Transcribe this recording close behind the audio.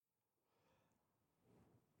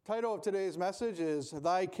Title of today's message is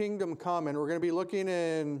Thy Kingdom Come, and we're going to be looking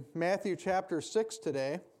in Matthew chapter 6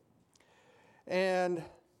 today. And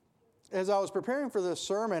as I was preparing for this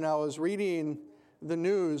sermon, I was reading the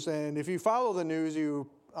news, and if you follow the news, you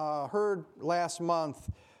heard last month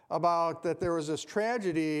about that there was this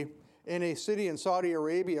tragedy in a city in Saudi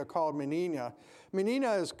Arabia called Medina.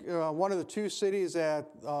 Medina is one of the two cities that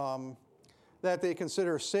they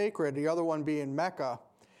consider sacred, the other one being Mecca.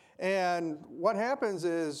 And what happens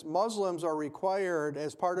is Muslims are required,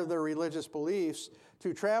 as part of their religious beliefs,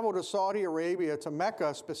 to travel to Saudi Arabia, to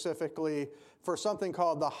Mecca specifically, for something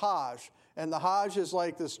called the Hajj. And the Hajj is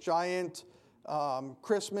like this giant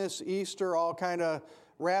Christmas, Easter, all kind of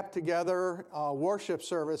wrapped together worship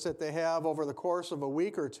service that they have over the course of a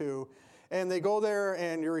week or two. And they go there,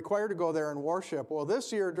 and you're required to go there and worship. Well,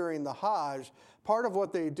 this year during the Hajj, part of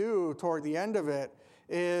what they do toward the end of it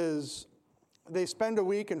is they spend a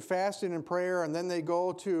week in fasting and prayer, and then they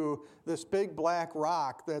go to this big black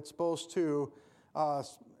rock that's supposed to,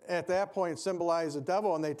 at that point, symbolize the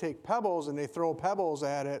devil, and they take pebbles and they throw pebbles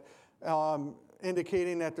at it,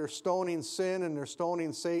 indicating that they're stoning sin and they're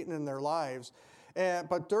stoning Satan in their lives.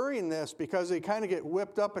 But during this, because they kind of get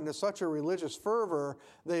whipped up into such a religious fervor,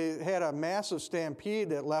 they had a massive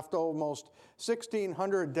stampede that left almost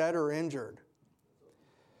 1,600 dead or injured.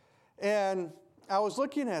 And I was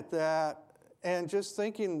looking at that and just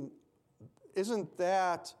thinking, isn't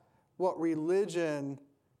that what religion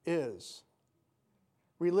is?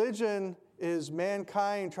 Religion is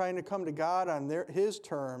mankind trying to come to God on his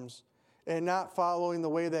terms and not following the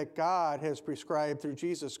way that God has prescribed through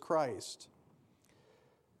Jesus Christ.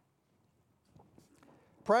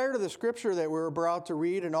 Prior to the scripture that we're about to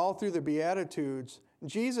read and all through the Beatitudes,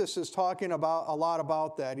 Jesus is talking about a lot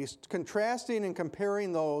about that. He's contrasting and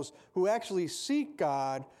comparing those who actually seek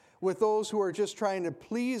God with those who are just trying to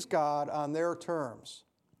please God on their terms.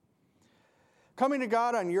 Coming to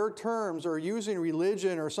God on your terms or using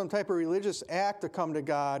religion or some type of religious act to come to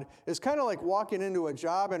God is kind of like walking into a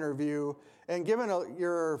job interview and giving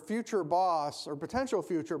your future boss or potential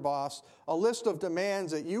future boss a list of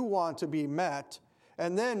demands that you want to be met,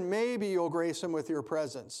 and then maybe you'll grace him with your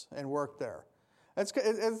presence and work there. It's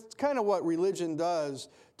kind of what religion does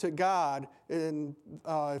to God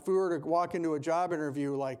if we were to walk into a job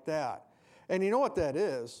interview like that. And you know what that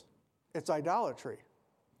is? It's idolatry.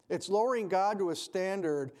 It's lowering God to a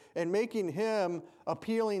standard and making him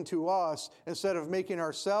appealing to us instead of making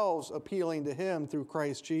ourselves appealing to him through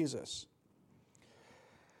Christ Jesus.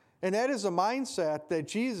 And that is a mindset that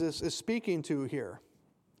Jesus is speaking to here.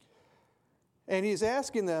 And he's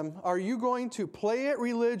asking them, are you going to play at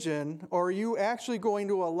religion, or are you actually going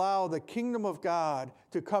to allow the kingdom of God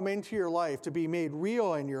to come into your life, to be made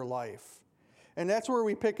real in your life? And that's where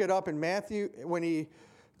we pick it up in Matthew, when he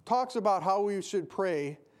talks about how we should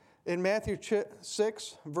pray in Matthew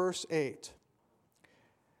 6, verse 8.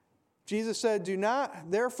 Jesus said,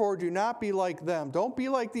 therefore do not be like them. Don't be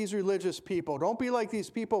like these religious people. Don't be like these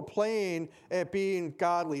people playing at being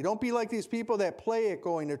godly. Don't be like these people that play at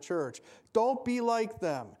going to church. Don't be like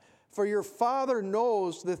them. For your Father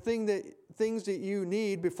knows the things that you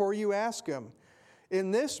need before you ask him.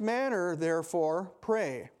 In this manner, therefore,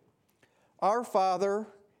 pray. Our Father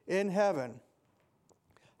in heaven,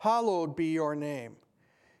 hallowed be your name.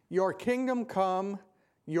 Your kingdom come,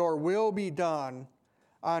 your will be done,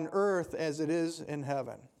 on earth as it is in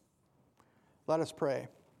heaven. Let us pray.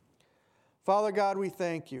 Father God, we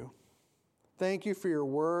thank you. Thank you for your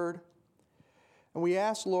word. And we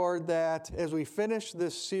ask, Lord, that as we finish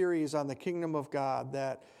this series on the kingdom of God,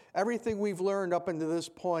 that everything we've learned up until this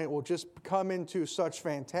point will just come into such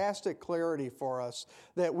fantastic clarity for us,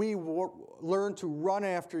 that we learn to run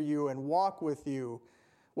after you and walk with you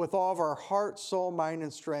with all of our heart, soul, mind,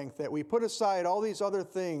 and strength, that we put aside all these other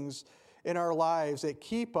things in our lives that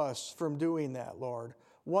keep us from doing that, Lord.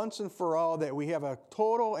 Once and for all, that we have a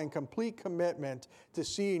total and complete commitment to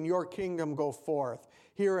seeing your kingdom go forth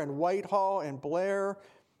here in Whitehall and Blair,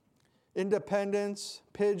 Independence,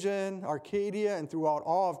 Pigeon, Arcadia, and throughout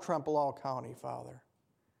all of Trempealeau County, Father.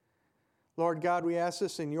 Lord God, we ask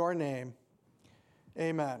this in your name.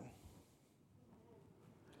 Amen.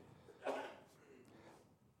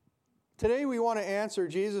 Today we want to answer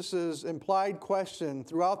Jesus' implied question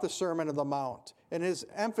throughout the Sermon on the Mount and his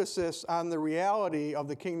emphasis on the reality of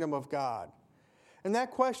the kingdom of God. And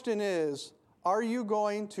that question is, are you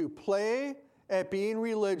going to play at being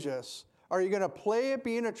religious? Are you going to play at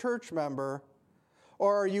being a church member?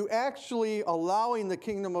 Or are you actually allowing the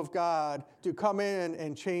kingdom of God to come in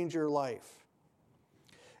and change your life?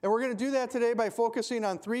 And we're going to do that today by focusing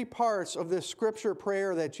on three parts of this scripture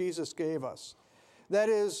prayer that Jesus gave us. That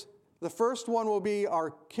is, The first one will be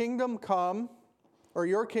our kingdom come, or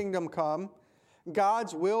your kingdom come,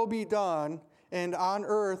 God's will be done, and on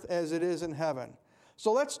earth as it is in heaven.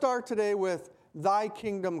 So let's start today with thy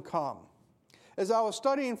kingdom come. As I was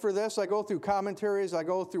studying for this, I go through commentaries, I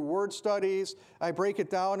go through word studies, I break it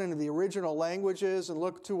down into the original languages and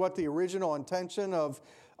look to what the original intention of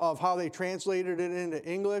how they translated it into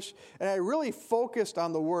English. And I really focused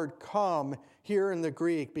on the word come here in the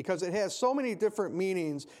Greek because it has so many different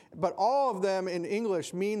meanings, but all of them in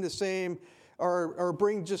English mean the same or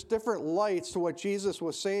bring just different lights to what Jesus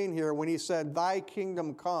was saying here when he said, thy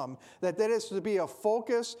kingdom come, that is to be a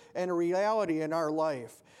focus and a reality in our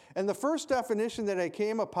life. And the first definition that I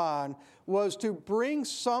came upon was to bring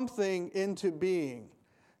something into being.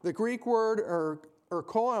 The Greek word, or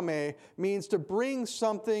koime, means to bring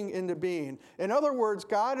something into being. In other words,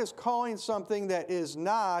 God is calling something that is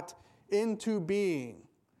not into being.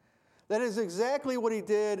 That is exactly what he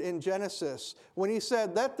did in Genesis when he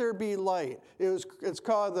said, let there be light. It's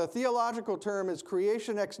called, the theological term is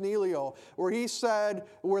creation ex nihilo, where he said,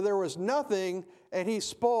 where there was nothing, and he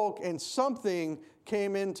spoke, and something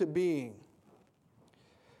came into being.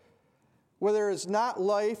 Where there is not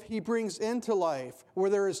life, he brings into life. Where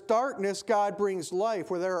there is darkness, God brings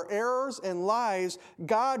life. Where there are errors and lies,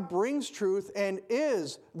 God brings truth and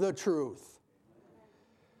is the truth.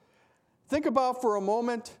 Think about for a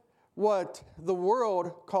moment what the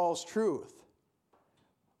world calls truth.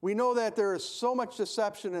 We know that there is so much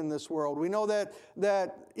deception in this world. We know that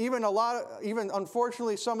even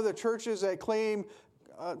unfortunately some of the churches that claim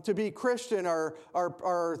to be Christian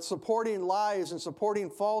are supporting lies and supporting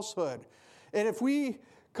falsehood. And if we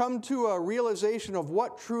come to a realization of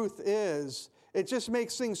what truth is, it just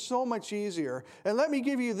makes things so much easier. And let me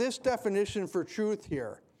give you this definition for truth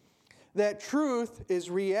here. That truth is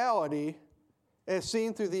reality as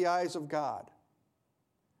seen through the eyes of God.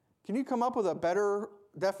 Can you come up with a better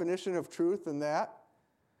definition of truth than that?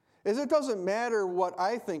 It doesn't matter what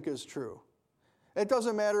I think is true. It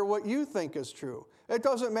doesn't matter what you think is true. It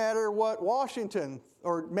doesn't matter what Washington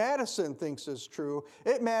or Madison thinks is true.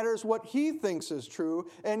 It matters what he thinks is true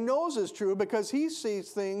and knows is true because he sees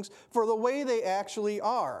things for the way they actually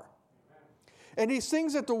are. And these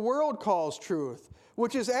things that the world calls truth,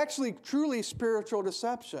 which is actually truly spiritual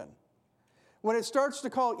deception. When it starts to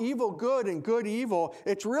call evil good and good evil,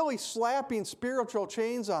 it's really slapping spiritual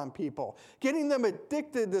chains on people, getting them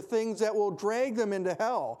addicted to things that will drag them into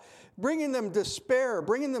hell, bringing them despair,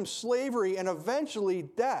 bringing them slavery, and eventually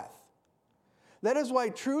death. That is why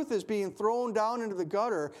truth is being thrown down into the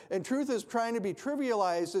gutter, and truth is trying to be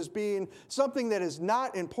trivialized as being something that is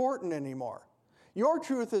not important anymore. Your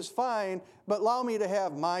truth is fine, but allow me to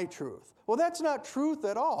have my truth. Well, that's not truth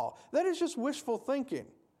at all. That is just wishful thinking.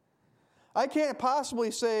 I can't possibly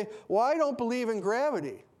say, well, I don't believe in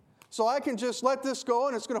gravity, so I can just let this go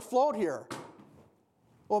and it's going to float here.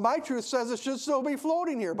 Well, my truth says it should still be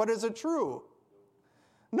floating here, but is it true?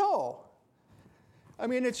 No. I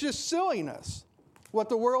mean, it's just silliness, what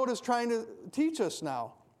the world is trying to teach us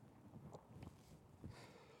now.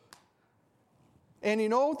 And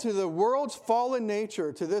to the world's fallen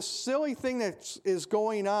nature, to this silly thing that is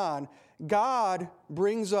going on, God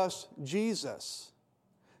brings us Jesus.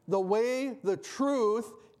 The way, the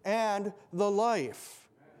truth, and the life.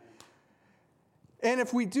 And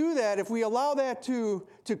if we do that, if we allow that to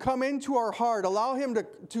come into our heart, allow him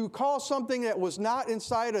to call something that was not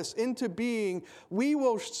inside us into being, you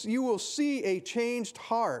will see a changed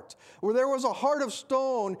heart. Where there was a heart of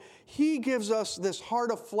stone, he gives us this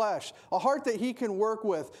heart of flesh, a heart that he can work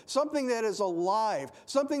with, something that is alive,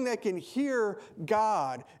 something that can hear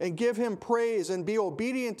God and give him praise and be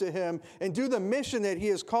obedient to him and do the mission that he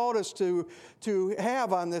has called us to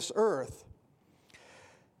have on this earth.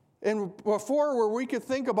 And before, where we could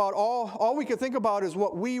think about all we could think about is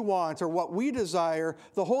what we want or what we desire,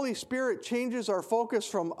 the Holy Spirit changes our focus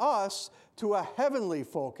from us to a heavenly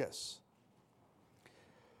focus.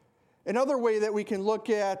 Another way that we can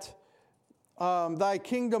look at thy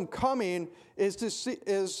kingdom coming is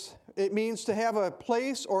it means to have a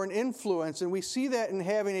place or an influence, and we see that in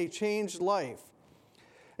having a changed life.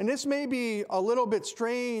 And this may be a little bit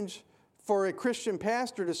strange for a Christian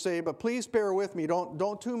pastor to say, but please bear with me.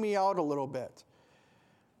 Don't tune me out a little bit.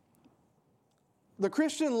 The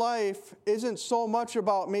Christian life isn't so much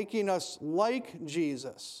about making us like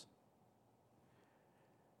Jesus.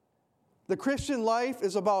 The Christian life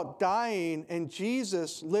is about dying and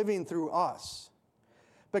Jesus living through us.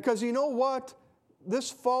 Because you know what?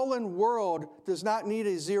 This fallen world does not need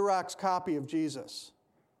a Xerox copy of Jesus.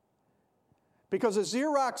 Because a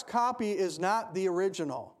Xerox copy is not the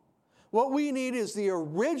original. What we need is the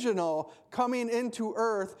original coming into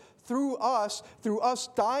earth through us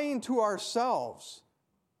dying to ourselves.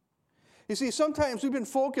 You see, sometimes we've been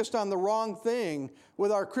focused on the wrong thing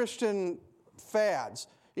with our Christian fads.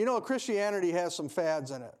 You know, Christianity has some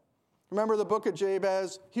fads in it. Remember the book of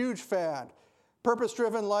Jabez? Huge fad.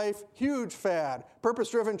 Purpose-driven life, huge fad.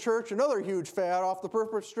 Purpose-driven church, another huge fad off the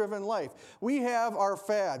purpose-driven life. We have our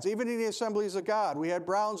fads. Even in the Assemblies of God, we had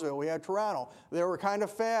Brownsville, we had Toronto. There were kind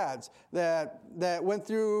of fads that went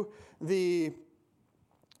through the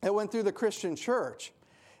Christian church.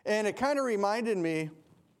 And it kind of reminded me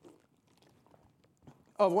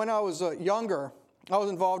of when I was younger. I was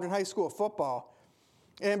involved in high school football.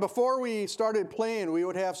 And before we started playing, we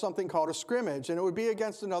would have something called a scrimmage, and it would be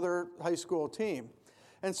against another high school team.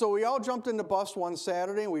 And so we all jumped in the bus one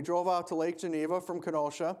Saturday, and we drove out to Lake Geneva from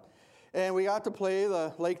Kenosha, and we got to play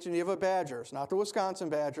the Lake Geneva Badgers, not the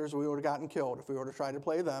Wisconsin Badgers. We would have gotten killed if we would have tried to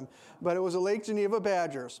play them, but it was the Lake Geneva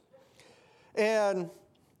Badgers. And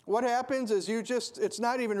what happens is it's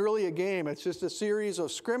not even really a game. It's just a series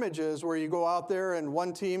of scrimmages where you go out there and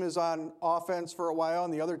one team is on offense for a while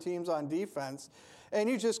and the other team's on defense. And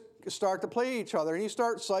you just start to play each other. And you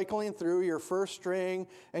start cycling through your first string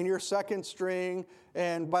and your second string.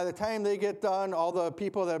 And by the time they get done, all the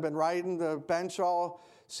people that have been riding the bench all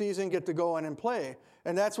season get to go in and play.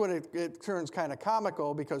 And that's when it turns kind of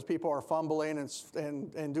comical because people are fumbling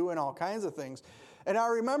and doing all kinds of things. And I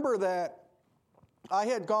remember that I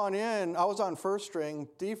had gone in, I was on first string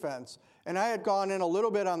defense, and I had gone in a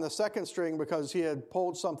little bit on the second string because he had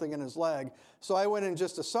pulled something in his leg. So I went in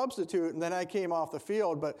just a substitute, and then I came off the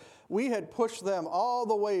field. But we had pushed them all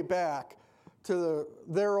the way back to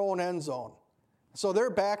their own end zone. So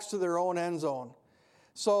their backs to their own end zone.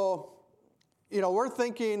 So, we're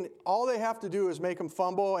thinking all they have to do is make them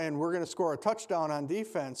fumble, and we're going to score a touchdown on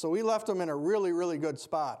defense. So we left them in a really, really good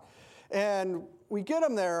spot. And we get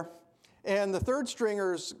them there, and the third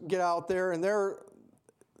stringers get out there, and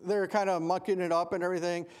they're kind of mucking it up and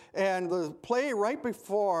everything. And the play right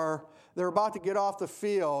before they're about to get off the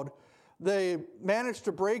field, they manage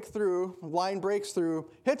to break through, line breaks through,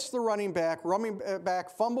 hits the running back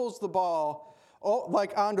fumbles the ball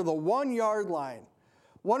like onto the 1 yard line.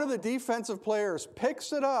 One of the defensive players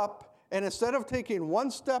picks it up, and instead of taking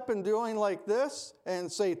one step and doing like this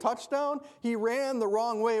and say touchdown, he ran the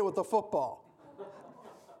wrong way with the football.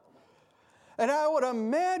 And I would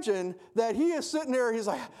imagine that he is sitting there, he's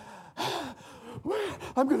like,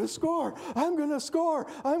 I'm going to score, I'm going to score,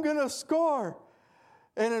 I'm going to score.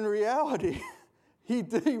 And in reality, he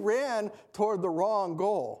ran toward the wrong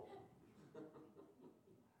goal.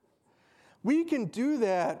 We can do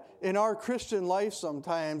that in our Christian life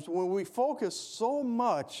sometimes when we focus so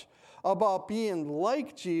much about being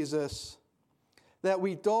like Jesus that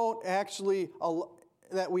we don't actually,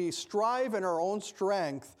 that we strive in our own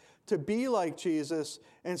strength to be like Jesus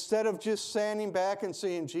instead of just standing back and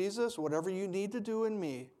saying, Jesus, whatever you need to do in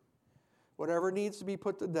me, whatever needs to be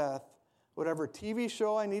put to death, whatever TV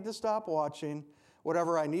show I need to stop watching,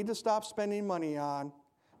 whatever I need to stop spending money on,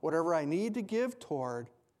 whatever I need to give toward,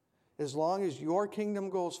 as long as your kingdom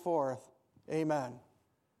goes forth, amen.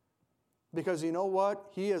 Because you know what?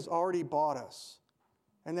 He has already bought us.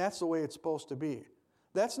 And that's the way it's supposed to be.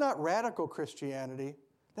 That's not radical Christianity.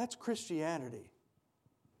 That's Christianity.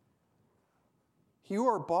 You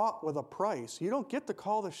are bought with a price. You don't get to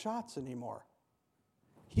call the shots anymore.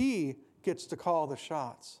 He gets to call the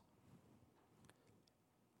shots.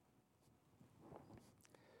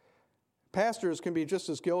 Pastors can be just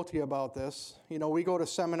as guilty about this. We go to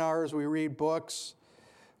seminars, we read books,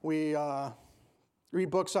 we read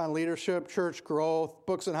books on leadership, church growth,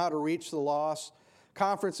 books on how to reach the lost,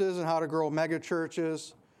 conferences on how to grow mega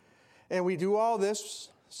churches. And we do all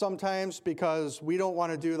this sometimes because we don't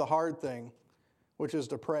want to do the hard thing, which is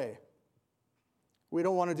to pray. We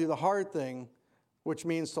don't want to do the hard thing, which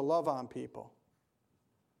means to love on people.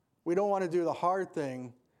 We don't want to do the hard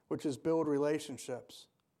thing, which is build relationships.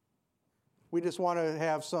 We just want to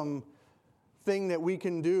have some thing that we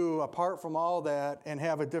can do apart from all that and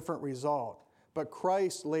have a different result. But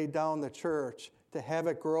Christ laid down the church to have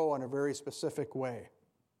it grow in a very specific way.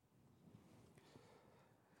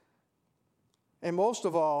 And most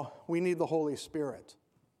of all, we need the Holy Spirit.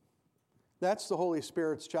 That's the Holy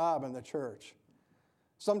Spirit's job in the church.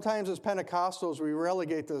 Sometimes as Pentecostals, we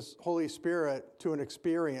relegate the Holy Spirit to an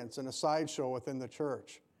experience and a sideshow within the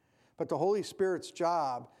church. But the Holy Spirit's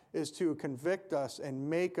job is to convict us and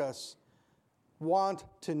make us want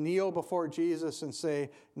to kneel before Jesus and say,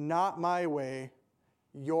 not my way,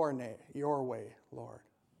 your way, Lord.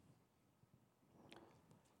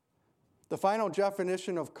 The final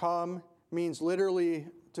definition of come means literally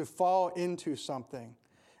to fall into something.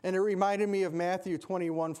 And it reminded me of Matthew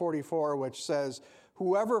 21:44, which says,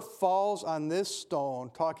 whoever falls on this stone,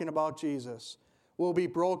 talking about Jesus, will be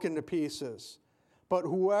broken to pieces. But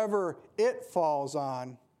whoever it falls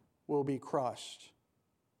on will be crushed.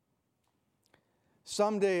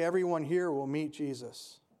 Someday everyone here will meet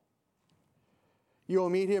Jesus. You will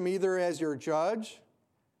meet him either as your judge,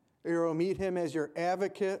 or you will meet him as your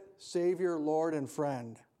advocate, Savior, Lord, and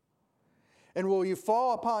friend. And will you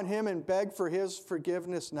fall upon him and beg for his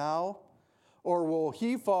forgiveness now, or will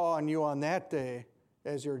he fall on you on that day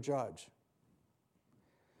as your judge?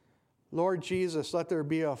 Lord Jesus, let there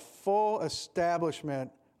be a full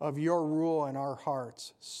establishment of your rule in our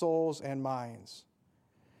hearts, souls, and minds.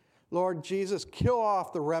 Lord Jesus, kill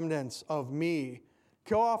off the remnants of me,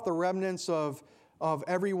 kill off the remnants of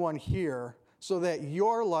everyone here, so that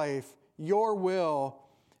your life, your will,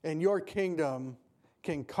 and your kingdom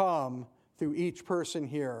can come through each person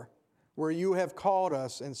here, where you have called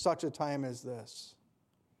us in such a time as this.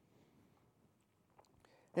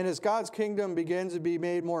 And as God's kingdom begins to be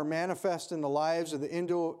made more manifest in the lives of the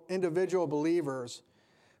individual believers,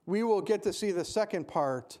 we will get to see the second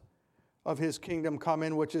part of his kingdom come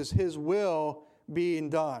in, which is his will being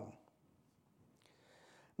done.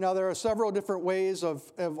 Now, there are several different ways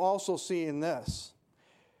of also seeing this.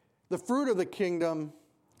 The fruit of the kingdom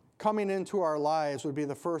coming into our lives would be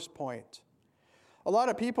the first point. A lot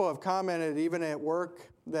of people have commented, even at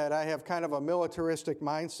work, that I have kind of a militaristic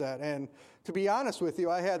mindset. And to be honest with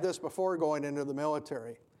you, I had this before going into the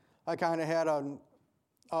military. I kind of had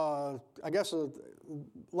a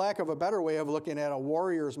lack of a better way of looking at a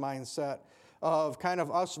warrior's mindset of kind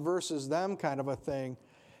of us versus them kind of a thing.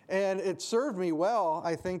 And it served me well,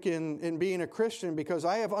 I think, in being a Christian, because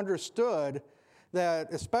I have understood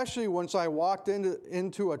that, especially once I walked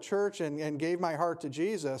into a church and gave my heart to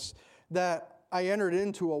Jesus, that I entered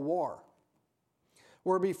into a war.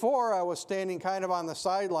 Where before I was standing kind of on the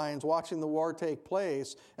sidelines watching the war take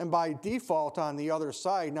place, and by default on the other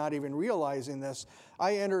side, not even realizing this,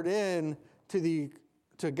 I entered in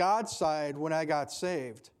to God's side when I got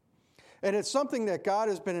saved. And it's something that God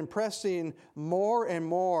has been impressing more and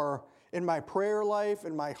more in my prayer life,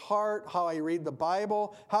 in my heart, how I read the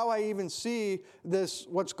Bible, how I even see this,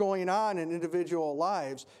 what's going on in individual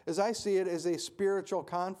lives, as I see it as a spiritual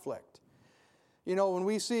conflict. You know, when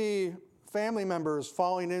we see family members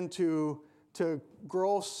falling into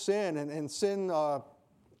gross sin and sin,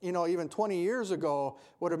 even 20 years ago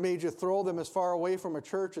would have made you throw them as far away from a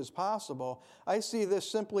church as possible. I see this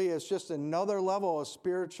simply as just another level of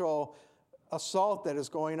spiritual assault that is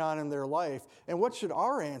going on in their life. And what should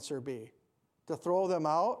our answer be? To throw them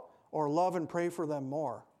out or love and pray for them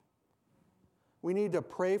more? We need to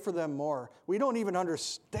pray for them more. We don't even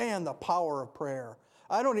understand the power of prayer.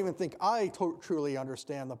 I don't even think I truly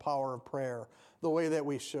understand the power of prayer the way that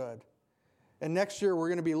we should. And next year, we're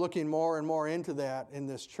going to be looking more and more into that in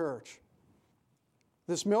this church.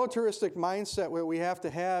 This militaristic mindset, what we have to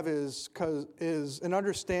have is an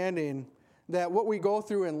understanding that what we go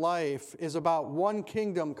through in life is about one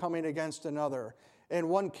kingdom coming against another and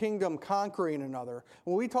one kingdom conquering another.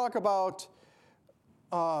 When we talk about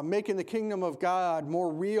making the kingdom of God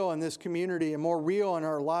more real in this community and more real in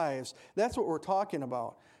our lives, that's what we're talking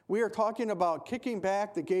about. We are talking about kicking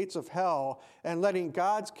back the gates of hell and letting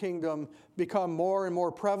God's kingdom become more and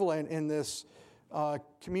more prevalent in this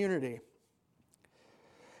community.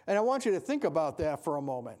 And I want you to think about that for a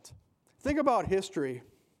moment. Think about history.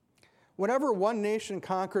 Whenever one nation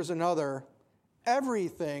conquers another,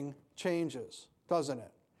 everything changes, doesn't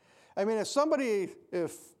it? I mean,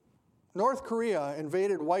 if North Korea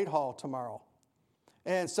invaded Whitehall tomorrow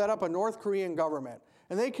and set up a North Korean government,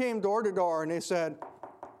 and they came door to door and they said,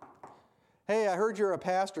 hey, I heard you're a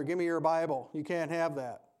pastor, give me your Bible. You can't have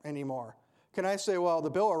that anymore. Can I say, well,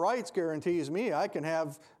 the Bill of Rights guarantees me I can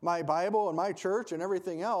have my Bible and my church and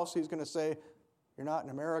everything else? He's going to say, you're not in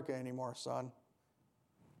America anymore, son.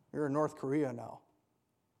 You're in North Korea now.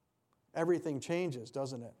 Everything changes,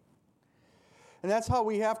 doesn't it? And that's how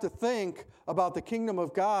we have to think about the kingdom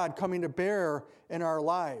of God coming to bear in our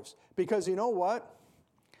lives. Because you know what?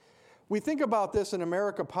 We think about this in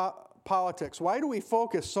American politics. Why do we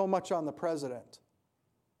focus so much on the president?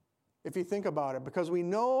 If you think about it, because we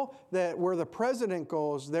know that where the president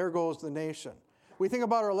goes, there goes the nation. We think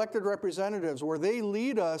about our elected representatives. Where they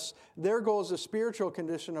lead us, there goes the spiritual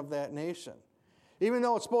condition of that nation. Even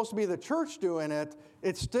though it's supposed to be the church doing it,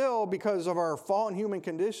 it's still, because of our fallen human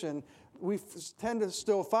condition, we tend to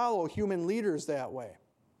still follow human leaders that way.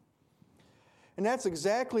 And that's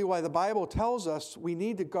exactly why the Bible tells us we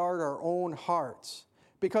need to guard our own hearts.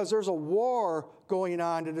 because there's a war going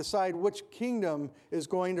on to decide which kingdom is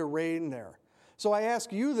going to reign there. So I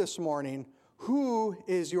ask you this morning, who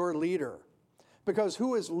is your leader? Because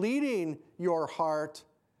who is leading your heart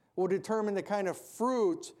will determine the kind of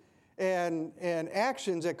fruit and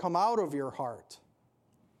actions that come out of your heart.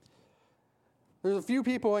 There's a few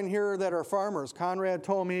people in here that are farmers. Conrad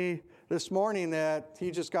told me this morning that he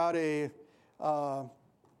just got a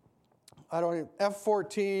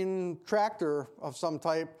F-14 tractor of some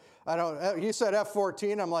type. He said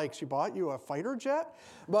F-14. I'm like, she bought you a fighter jet?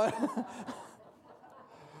 But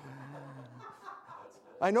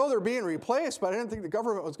I know they're being replaced, but I didn't think the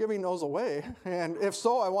government was giving those away. And if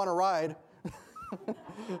so, I want to ride.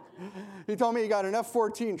 He told me he got an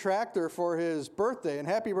F-14 tractor for his birthday, and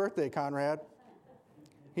happy birthday, Conrad.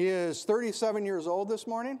 He is 37 years old this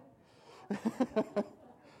morning.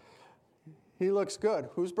 He looks good.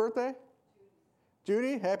 Whose birthday?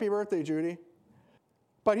 Judy? Happy birthday, Judy.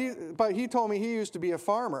 But he told me he used to be a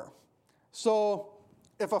farmer. So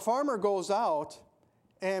if a farmer goes out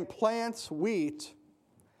and plants wheat,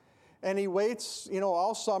 and he waits,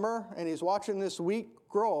 all summer, and he's watching this wheat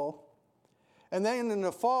grow, and then in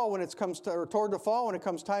the fall, when it comes toward the fall, when it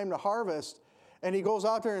comes time to harvest, and he goes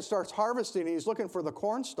out there and starts harvesting, and he's looking for the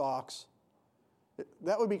corn stalks,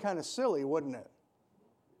 that would be kind of silly, wouldn't it?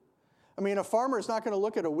 I mean, a farmer is not going to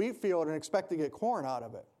look at a wheat field and expect to get corn out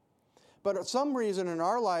of it. But for some reason in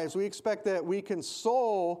our lives, we expect that we can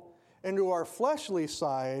sow into our fleshly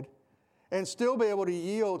side and still be able to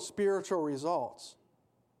yield spiritual results.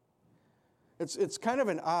 It's kind of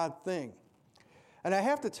an odd thing. And I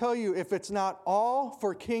have to tell you, if it's not all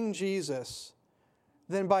for King Jesus,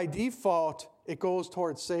 then by default, it goes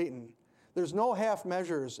towards Satan. There's no half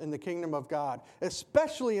measures in the kingdom of God,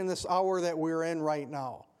 especially in this hour that we're in right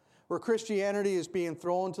now, where Christianity is being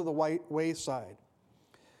thrown to the wayside.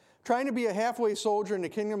 Trying to be a halfway soldier in the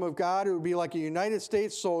kingdom of God, it would be like a United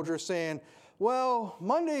States soldier saying, well,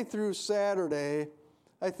 Monday through Saturday,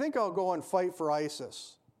 I think I'll go and fight for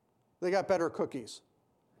ISIS. They got better cookies.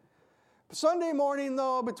 Sunday morning,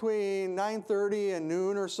 though, between 9:30 and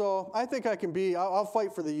noon or so, I think I'll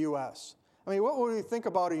fight for the U.S. I mean, what would we think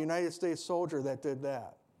about a United States soldier that did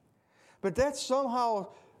that? But that's somehow,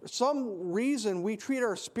 some reason we treat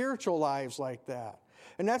our spiritual lives like that.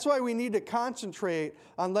 And that's why we need to concentrate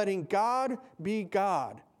on letting God be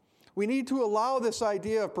God. We need to allow this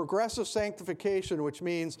idea of progressive sanctification, which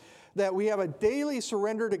means that we have a daily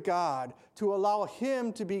surrender to God to allow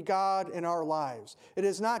Him to be God in our lives. It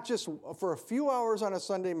is not just for a few hours on a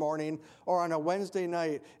Sunday morning or on a Wednesday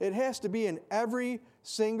night. It has to be an every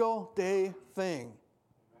single day thing.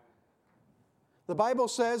 The Bible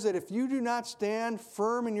says that if you do not stand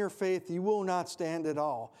firm in your faith, you will not stand at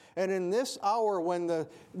all. And in this hour when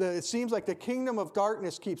it seems like the kingdom of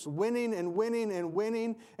darkness keeps winning and winning and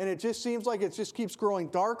winning, and it just seems like it just keeps growing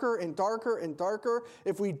darker and darker and darker,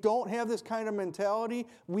 if we don't have this kind of mentality,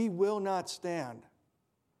 we will not stand.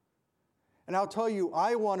 And I'll tell you,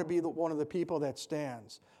 I want to be one of the people that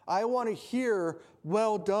stands. I want to hear,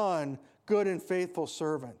 well done, good and faithful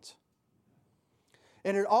servant.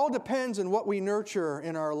 And it all depends on what we nurture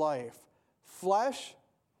in our life, flesh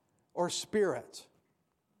or spirit.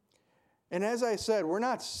 And as I said, we're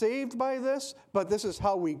not saved by this, but this is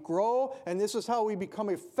how we grow, and this is how we become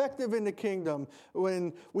effective in the kingdom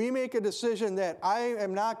when we make a decision that I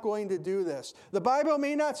am not going to do this. The Bible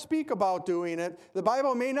may not speak about doing it. The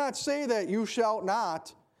Bible may not say that you shall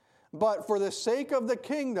not, but for the sake of the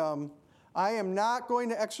kingdom, I am not going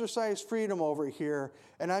to exercise freedom over here,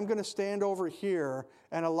 and I'm going to stand over here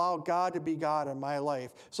and allow God to be God in my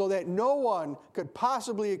life so that no one could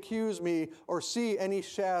possibly accuse me or see any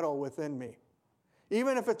shadow within me,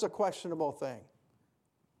 even if it's a questionable thing.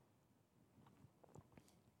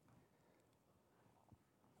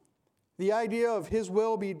 The idea of His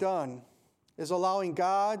will be done is allowing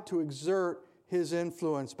God to exert His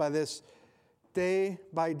influence by this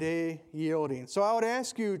day-by-day yielding. So I would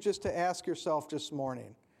ask you just to ask yourself this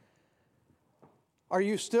morning, are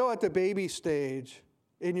you still at the baby stage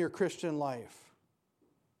in your Christian life?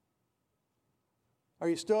 Are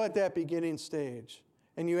you still at that beginning stage?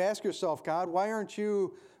 And you ask yourself, God, why aren't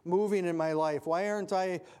you moving in my life? Why aren't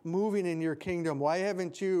I moving in your kingdom? Why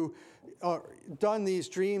haven't you done these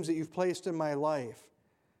dreams that you've placed in my life?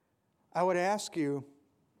 I would ask you,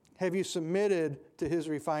 have you submitted to His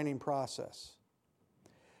refining process?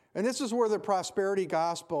 And this is where the prosperity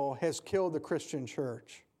gospel has killed the Christian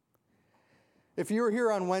church. If you were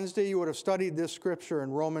here on Wednesday, you would have studied this scripture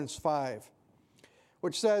in Romans 5,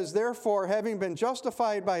 which says, therefore, having been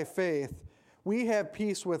justified by faith, we have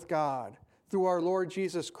peace with God through our Lord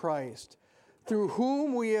Jesus Christ, through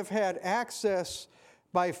whom we have had access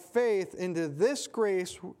by faith into this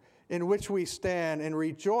grace in which we stand and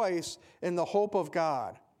rejoice in the hope of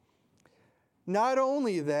God. Not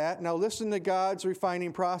only that, now listen to God's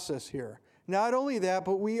refining process here. Not only that,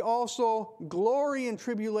 but we also glory in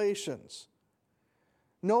tribulations,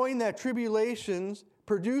 knowing that tribulations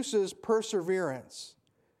produces perseverance,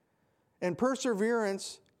 and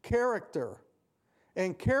perseverance, character,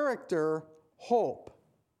 and character, hope.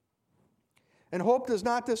 And hope does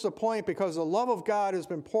not disappoint because the love of God has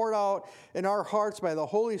been poured out in our hearts by the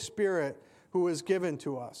Holy Spirit who is given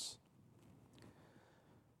to us.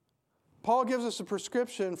 Paul gives us a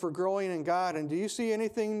prescription for growing in God. And do you see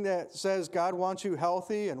anything that says God wants you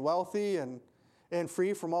healthy and wealthy and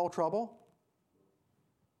free from all trouble?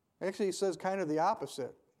 Actually, he says kind of the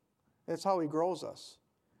opposite. That's how he grows us.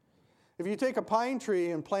 If you take a pine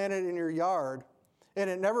tree and plant it in your yard, and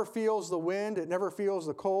it never feels the wind, it never feels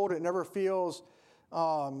the cold, it never feels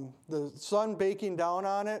the sun baking down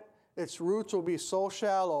on it, its roots will be so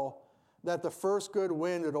shallow that the first good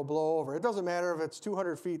wind it'll blow over. It doesn't matter if it's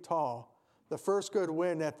 200 feet tall. The first good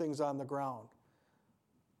wind, that thing's on the ground.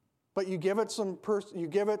 But you give it some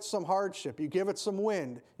hardship, you give it some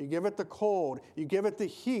wind, you give it the cold, you give it the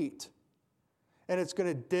heat, and it's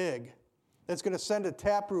going to dig. It's going to send a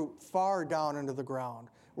taproot far down into the ground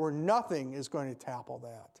where nothing is going to topple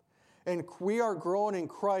that. And we are growing in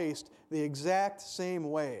Christ the exact same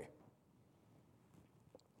way.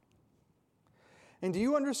 And do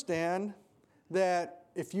you understand that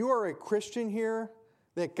if you are a Christian here,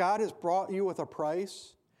 that God has brought you with a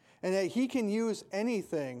price, and that He can use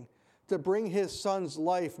anything to bring His Son's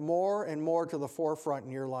life more and more to the forefront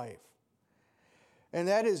in your life? And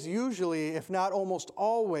that is usually, if not almost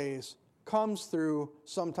always, comes through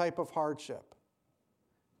some type of hardship.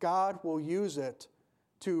 God will use it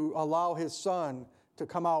to allow His Son to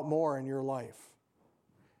come out more in your life.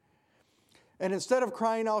 And instead of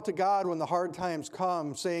crying out to God when the hard times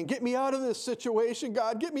come, saying, "Get me out of this situation,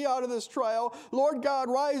 God, get me out of this trial. Lord God,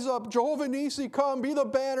 rise up. Jehovah Nissi, come, be the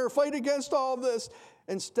banner, fight against all of this."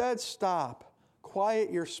 Instead, stop,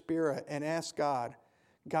 quiet your spirit, and ask God,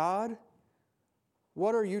 "God,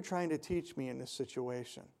 what are you trying to teach me in this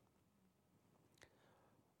situation?"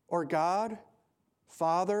 Or, "God,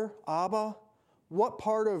 Father, Abba, what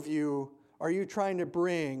part of you are you trying to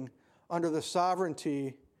bring under the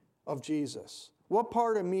sovereignty of Jesus? What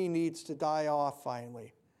part of me needs to die off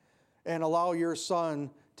finally and allow your Son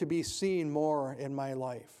to be seen more in my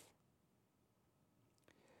life?"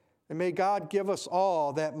 And may God give us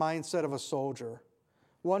all that mindset of a soldier,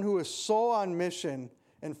 one who is so on mission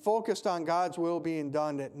and focused on God's will being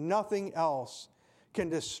done that nothing else can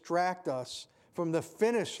distract us from the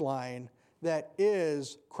finish line that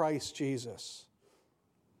is Christ Jesus.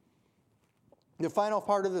 The final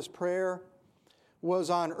part of this prayer was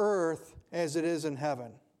on earth as it is in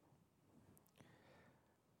heaven.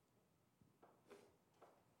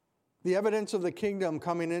 The evidence of the kingdom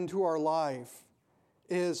coming into our life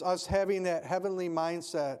is us having that heavenly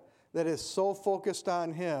mindset that is so focused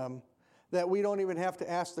on Him that we don't even have to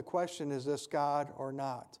ask the question, is this God or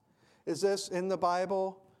not? Is this in the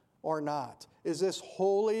Bible or not? Is this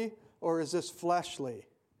holy or is this fleshly?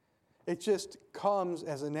 It just comes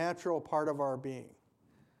as a natural part of our being.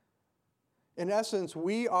 In essence,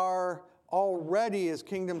 we are already, as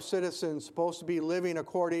kingdom citizens, supposed to be living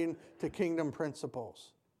according to kingdom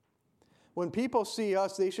principles. When people see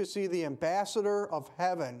us, they should see the ambassador of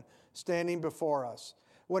heaven standing before us.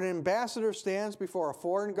 When an ambassador stands before a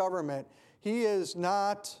foreign government, he is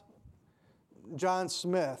not John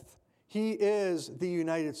Smith. He is the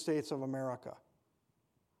United States of America.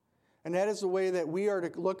 And that is the way that we are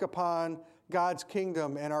to look upon God's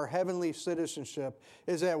kingdom and our heavenly citizenship,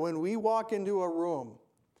 is that when we walk into a room,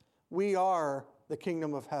 we are the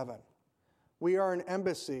kingdom of heaven. We are an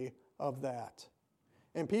embassy of that.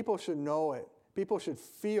 And people should know it. People should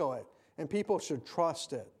feel it. And people should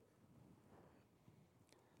trust it.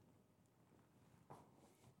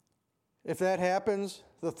 If that happens,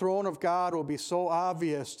 the throne of God will be so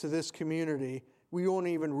obvious to this community, we won't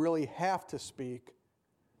even really have to speak.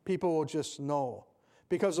 People will just know.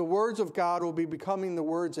 Because the words of God will be becoming the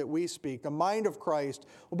words that we speak. The mind of Christ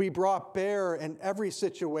will be brought bare in every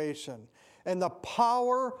situation. And the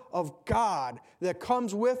power of God that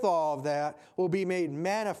comes with all of that will be made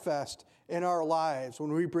manifest in our lives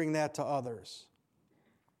when we bring that to others.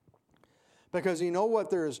 Because you know what?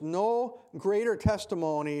 There is no greater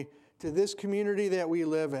testimony to this community that we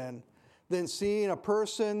live in than seeing a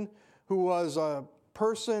person who was a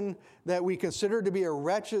person that we considered to be a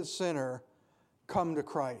wretched sinner come to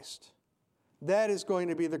Christ. That is going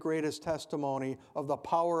to be the greatest testimony of the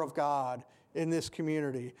power of God in this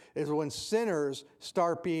community, is when sinners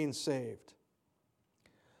start being saved.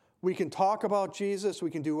 We can talk about Jesus,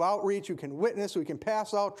 we can do outreach, we can witness, we can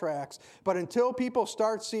pass out tracts, but until people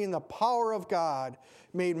start seeing the power of God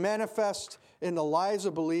made manifest in the lives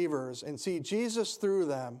of believers and see Jesus through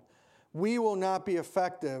them, we will not be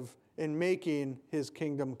effective in making his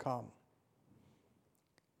kingdom come.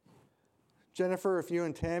 Jennifer, if you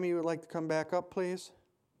and Tammy would like to come back up, please.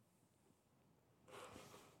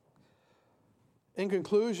 In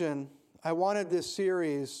conclusion, I wanted this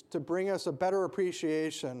series to bring us a better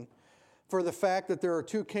appreciation for the fact that there are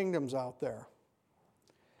two kingdoms out there.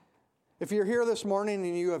 If you're here this morning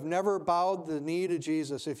and you have never bowed the knee to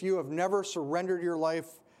Jesus, if you have never surrendered your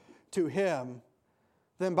life to him,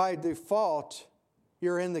 then by default,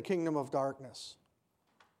 you're in the kingdom of darkness.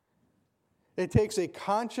 It takes a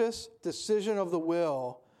conscious decision of the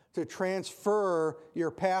will to transfer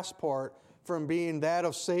your passport from being that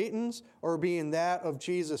of Satan's or being that of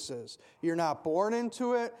Jesus's. You're not born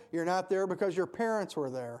into it. You're not there because your parents were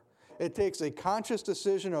there. It takes a conscious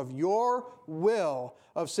decision of your will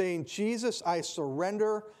of saying, Jesus, I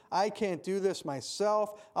surrender. I can't do this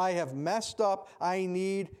myself. I have messed up. I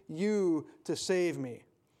need you to save me.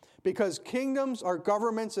 Because kingdoms are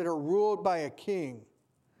governments that are ruled by a king.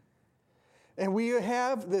 And we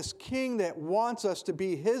have this king that wants us to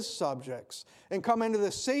be his subjects and come into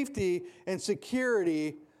the safety and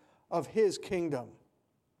security of his kingdom.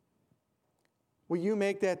 Will you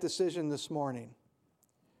make that decision this morning?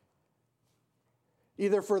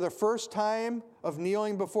 Either for the first time of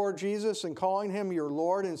kneeling before Jesus and calling him your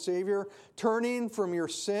Lord and Savior, turning from your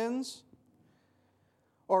sins,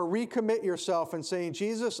 or recommit yourself and saying,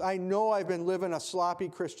 Jesus, I know I've been living a sloppy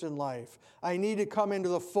Christian life. I need to come into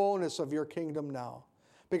the fullness of your kingdom now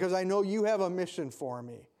because I know you have a mission for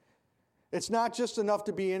me. It's not just enough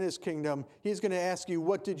to be in his kingdom. He's going to ask you,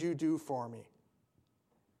 what did you do for me?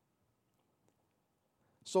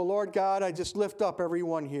 So, Lord God, I just lift up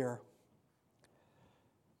everyone here.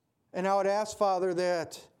 And I would ask, Father,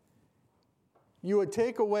 that you would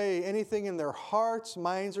take away anything in their hearts,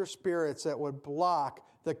 minds, or spirits that would block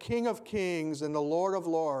the King of Kings and the Lord of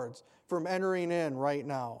Lords from entering in right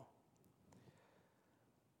now.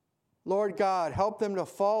 Lord God, help them to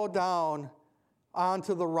fall down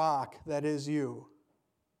onto the rock that is you,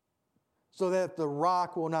 so that the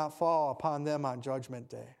rock will not fall upon them on Judgment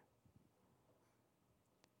Day.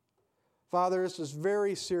 Father, this is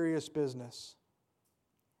very serious business.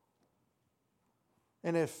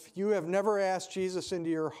 And if you have never asked Jesus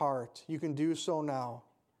into your heart, you can do so now.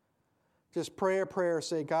 Just pray a prayer,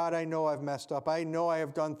 say, God, I know I've messed up. I know I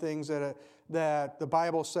have done things that the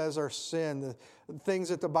Bible says are sin, the things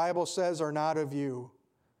that the Bible says are not of you.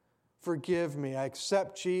 Forgive me. I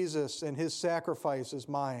accept Jesus and his sacrifice as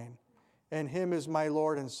mine, and him as my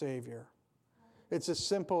Lord and Savior. It's as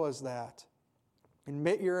simple as that.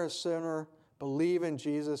 Admit you're a sinner, believe in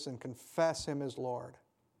Jesus, and confess him as Lord.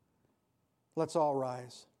 Let's all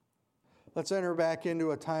rise. Let's enter back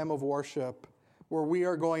into a time of worship where we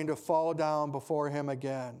are going to fall down before him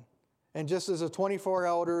again. And just as the 24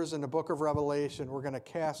 elders in the book of Revelation, we're going to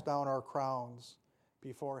cast down our crowns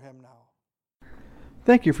before him now.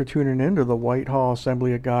 Thank you for tuning in to the Whitehall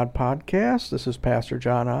Assembly of God podcast. This is Pastor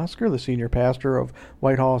John Oscar, the senior pastor of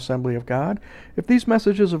Whitehall Assembly of God. If these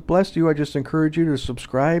messages have blessed you, I just encourage you to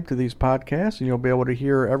subscribe to these podcasts, and you'll be able to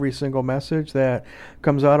hear every single message that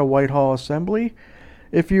comes out of Whitehall Assembly.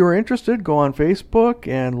 If you are interested, go on Facebook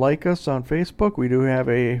and like us on Facebook. We do have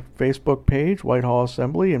a Facebook page, Whitehall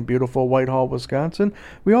Assembly, in beautiful Whitehall, Wisconsin.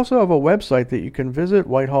 We also have a website that you can visit,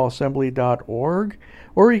 whitehallassembly.org,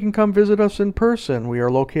 or you can come visit us in person. We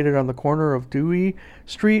are located on the corner of Dewey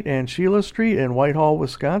Street and Sheila Street in Whitehall,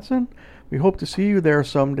 Wisconsin. We hope to see you there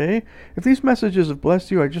someday. If these messages have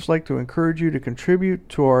blessed you, I'd just like to encourage you to contribute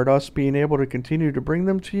toward us being able to continue to bring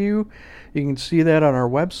them to you. You can see that on our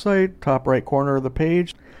website, top right corner of the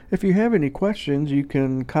page. If you have any questions, you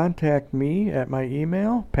can contact me at my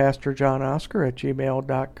email,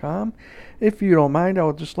 pastorjohnoscar@gmail.com. If you don't mind, I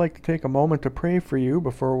would just like to take a moment to pray for you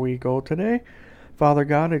before we go today. Father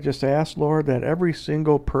God, I just ask, Lord, that every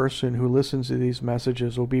single person who listens to these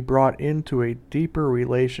messages will be brought into a deeper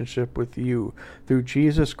relationship with you through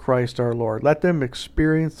Jesus Christ our Lord. Let them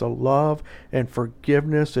experience the love and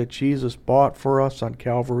forgiveness that Jesus bought for us on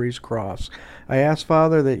Calvary's cross. I ask,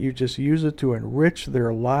 Father, that you just use it to enrich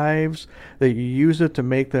their lives, that you use it to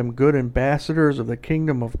make them good ambassadors of the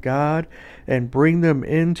kingdom of God, and bring them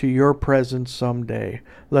into your presence someday.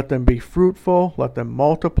 Let them be fruitful, let them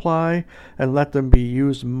multiply, and let them them be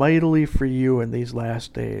used mightily for you in these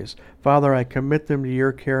last days. Father, I commit them to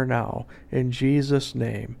your care now. In Jesus'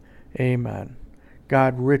 name, amen.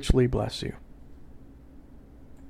 God richly bless you.